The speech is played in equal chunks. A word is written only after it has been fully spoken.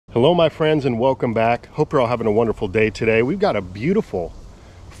Hello my friends and welcome back. Hope you're all having a wonderful day today. We've got a beautiful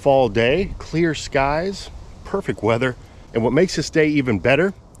fall day, clear skies, perfect weather. And what makes this day even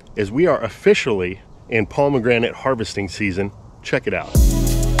better is we are officially in pomegranate harvesting season. Check it out.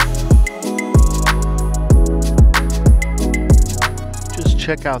 Just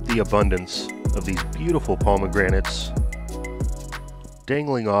check out the abundance of these beautiful pomegranates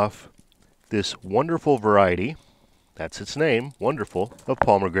dangling off this wonderful variety. That's its name, wonderful, of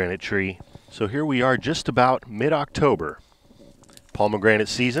pomegranate tree. So here we are just about mid-October, pomegranate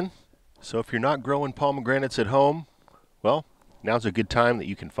season. So if you're not growing pomegranates at home, well, now's a good time that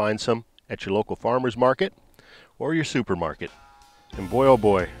you can find some at your local farmer's market or your supermarket. And boy, oh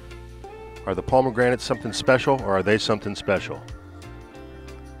boy, are the pomegranates something special or are they something special?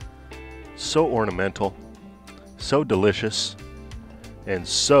 So ornamental, so delicious, and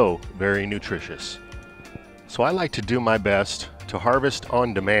so very nutritious. So I like to do my best to harvest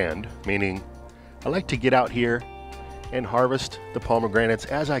on demand, meaning I like to get out here and harvest the pomegranates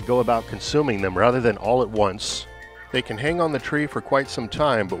as I go about consuming them rather than all at once. They can hang on the tree for quite some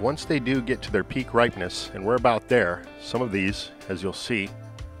time, but once they do get to their peak ripeness, and we're about there, some of these, as you'll see,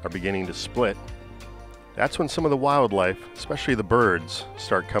 are beginning to split. That's when some of the wildlife, especially the birds,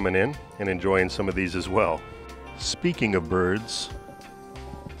 start coming in and enjoying some of these as well. Speaking of birds,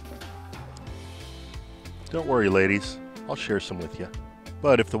 don't worry ladies, I'll share some with you.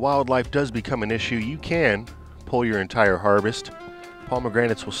 But if the wildlife does become an issue, you can pull your entire harvest.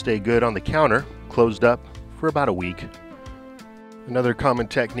 Pomegranates will stay good on the counter, closed up, for about a week. Another common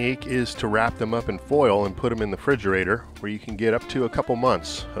technique is to wrap them up in foil and put them in the refrigerator, where you can get up to a couple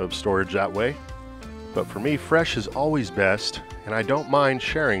months of storage that way. But for me, fresh is always best, and I don't mind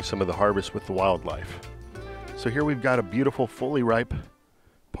sharing some of the harvest with the wildlife. So here we've got a beautiful, fully ripe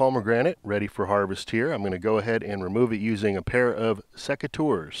pomegranate ready for harvest here. I'm going to go ahead and remove it using a pair of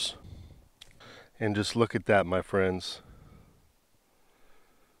secateurs. And just look at that, my friends.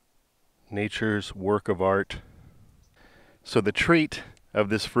 Nature's work of art. So the treat of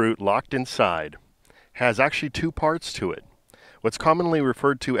this fruit locked inside has actually two parts to it. What's commonly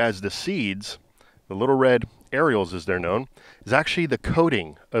referred to as the seeds, the little red areoles as they're known, is actually the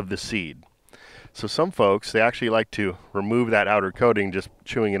coating of the seed. So some folks, they actually like to remove that outer coating, just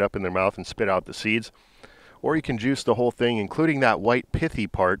chewing it up in their mouth and spit out the seeds. Or you can juice the whole thing, including that white pithy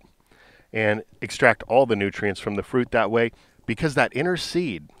part, and extract all the nutrients from the fruit that way, because that inner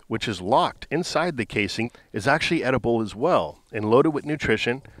seed, which is locked inside the casing, is actually edible as well, and loaded with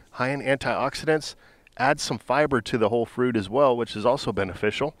nutrition, high in antioxidants, adds some fiber to the whole fruit as well, which is also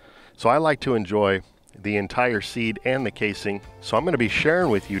beneficial. So I like to enjoy the entire seed and the casing. So I'm going to be sharing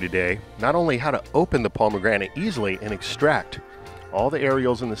with you today not only how to open the pomegranate easily and extract all the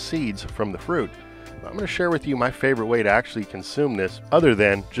areoles and the seeds from the fruit, but I'm going to share with you my favorite way to actually consume this other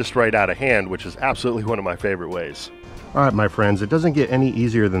than just right out of hand, which is absolutely one of my favorite ways. All right, my friends, it doesn't get any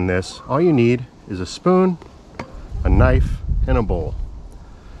easier than this. All you need is a spoon, a knife, and a bowl.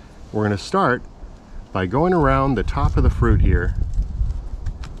 We're going to start by going around the top of the fruit here,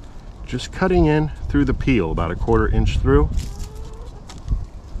 just cutting in through the peel about a 1/4 inch through.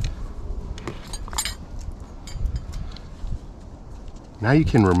 Now you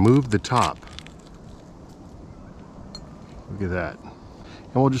can remove the top. Look at that.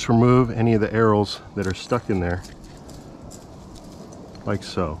 And we'll just remove any of the areoles that are stuck in there, like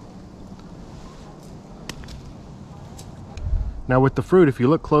so. Now with the fruit, if you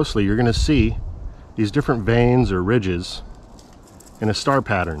look closely, you're going to see these different veins or ridges in a star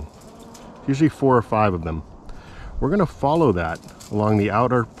pattern. Usually 4 or 5 of them. We're going to follow that along the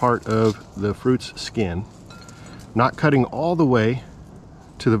outer part of the fruit's skin, not cutting all the way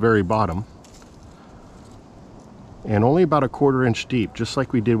to the very bottom, and only about a 1/4 inch deep, just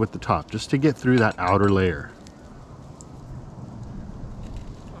like we did with the top, just to get through that outer layer.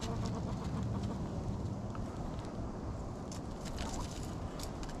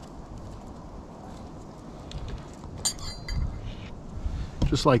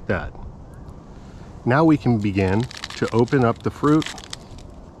 Just like that. Now we can begin to open up the fruit,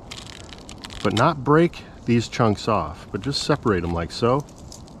 but not break these chunks off, but just separate them like so.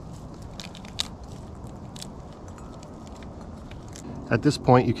 At this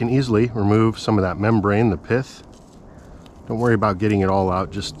point, you can easily remove some of that membrane, the pith. Don't worry about getting it all out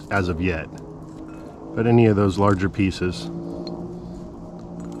just as of yet, but any of those larger pieces.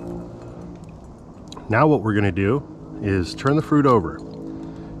 Now what we're going to do is turn the fruit over,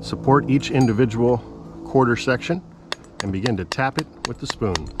 support each individual 1/4 section, and begin to tap it with the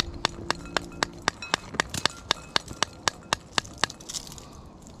spoon.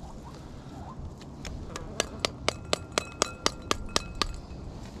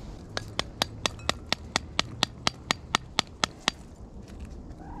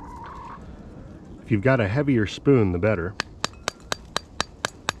 If you've got a heavier spoon, the better.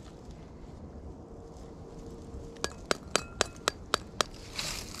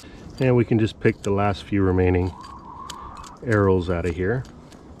 And we can just pick the last few remaining arils out of here.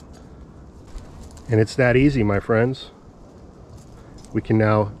 And it's that easy, my friends. We can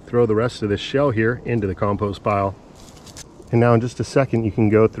now throw the rest of this shell here into the compost pile. And now in just a second you can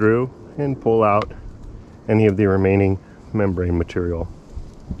go through and pull out any of the remaining membrane material.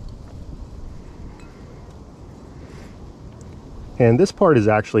 And this part is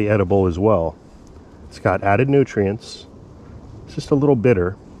actually edible as well. It's got added nutrients. It's just a little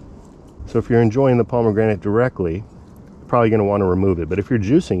bitter. So if you're enjoying the pomegranate directly, you're probably going to want to remove it. But if you're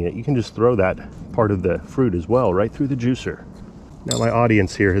juicing it, you can just throw that part of the fruit as well right through the juicer. Now my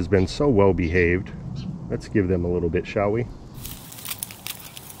audience here has been so well behaved. Let's give them a little bit, shall we?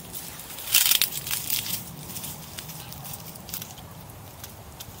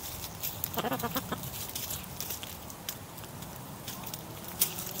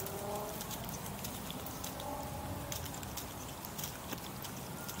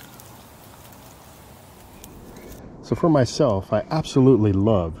 So for myself, I absolutely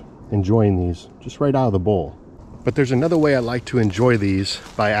love enjoying these just right out of the bowl. But there's another way I like to enjoy these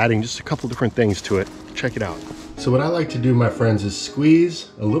by adding just a couple different things to it. Check it out. So what I like to do, my friends, is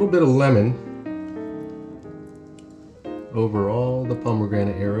squeeze a little bit of lemon over all the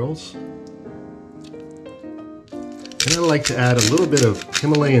pomegranate arils. And I like to add a little bit of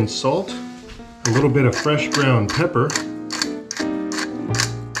Himalayan salt, a little bit of fresh ground pepper,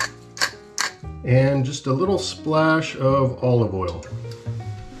 and just a little splash of olive oil.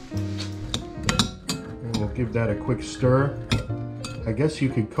 And we'll give that a quick stir. I guess you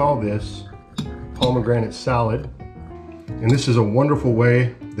could call this pomegranate salad. And this is a wonderful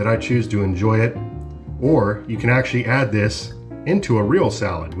way that I choose to enjoy it. Or you can actually add this into a real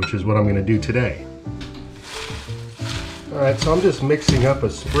salad, which is what I'm going to do today. Alright, so I'm just mixing up a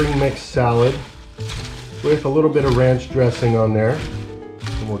spring mix salad with a little bit of ranch dressing on there.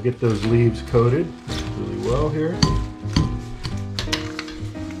 And we'll get those leaves coated really well here.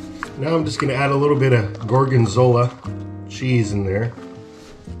 Now I'm just going to add a little bit of gorgonzola cheese in there.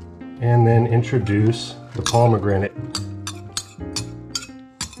 And then introduce the pomegranate.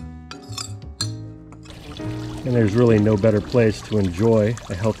 And there's really no better place to enjoy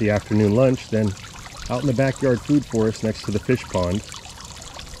a healthy afternoon lunch than out in the backyard food forest next to the fish pond.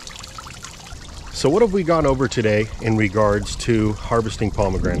 So what have we gone over today in regards to harvesting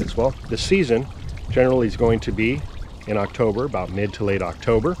pomegranates? Well, the season generally is going to be in October, about mid to late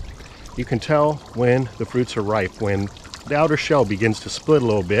October. You can tell when the fruits are ripe, when the outer shell begins to split a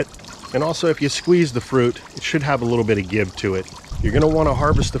little bit. And also if you squeeze the fruit, it should have a little bit of give to it. You're going to want to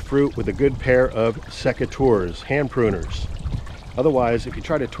harvest the fruit with a good pair of secateurs, hand pruners. Otherwise, if you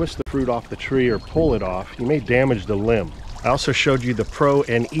try to twist the fruit off the tree or pull it off, you may damage the limb. I also showed you the pro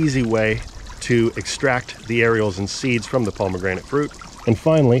and easy way to extract the arils and seeds from the pomegranate fruit. And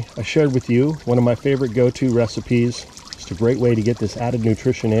finally, I shared with you one of my favorite go-to recipes. Just a great way to get this added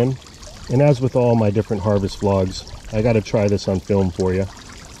nutrition in. And as with all my different harvest vlogs, I got to try this on film for you.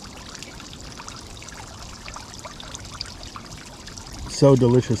 So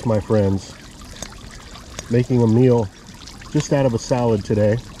delicious, my friends. Making a meal just out of a salad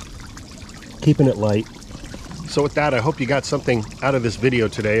today, keeping it light. So with that, I hope you got something out of this video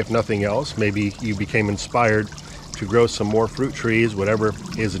today, if nothing else. Maybe you became inspired to grow some more fruit trees, whatever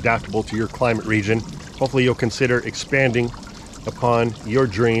is adaptable to your climate region. Hopefully you'll consider expanding upon your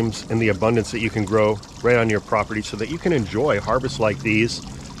dreams and the abundance that you can grow right on your property so that you can enjoy harvests like these,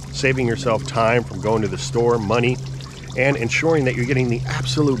 saving yourself time from going to the store, money, and ensuring that you're getting the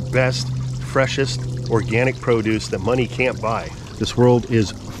absolute best, freshest, organic produce that money can't buy. This world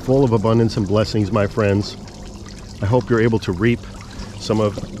is full of abundance and blessings, my friends. I hope you're able to reap some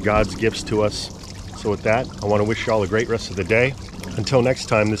of God's gifts to us. So with that, I want to wish you all a great rest of the day. Until next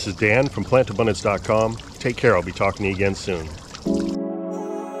time, this is Dan from plantabundance.com. Take care. I'll be talking to you again soon.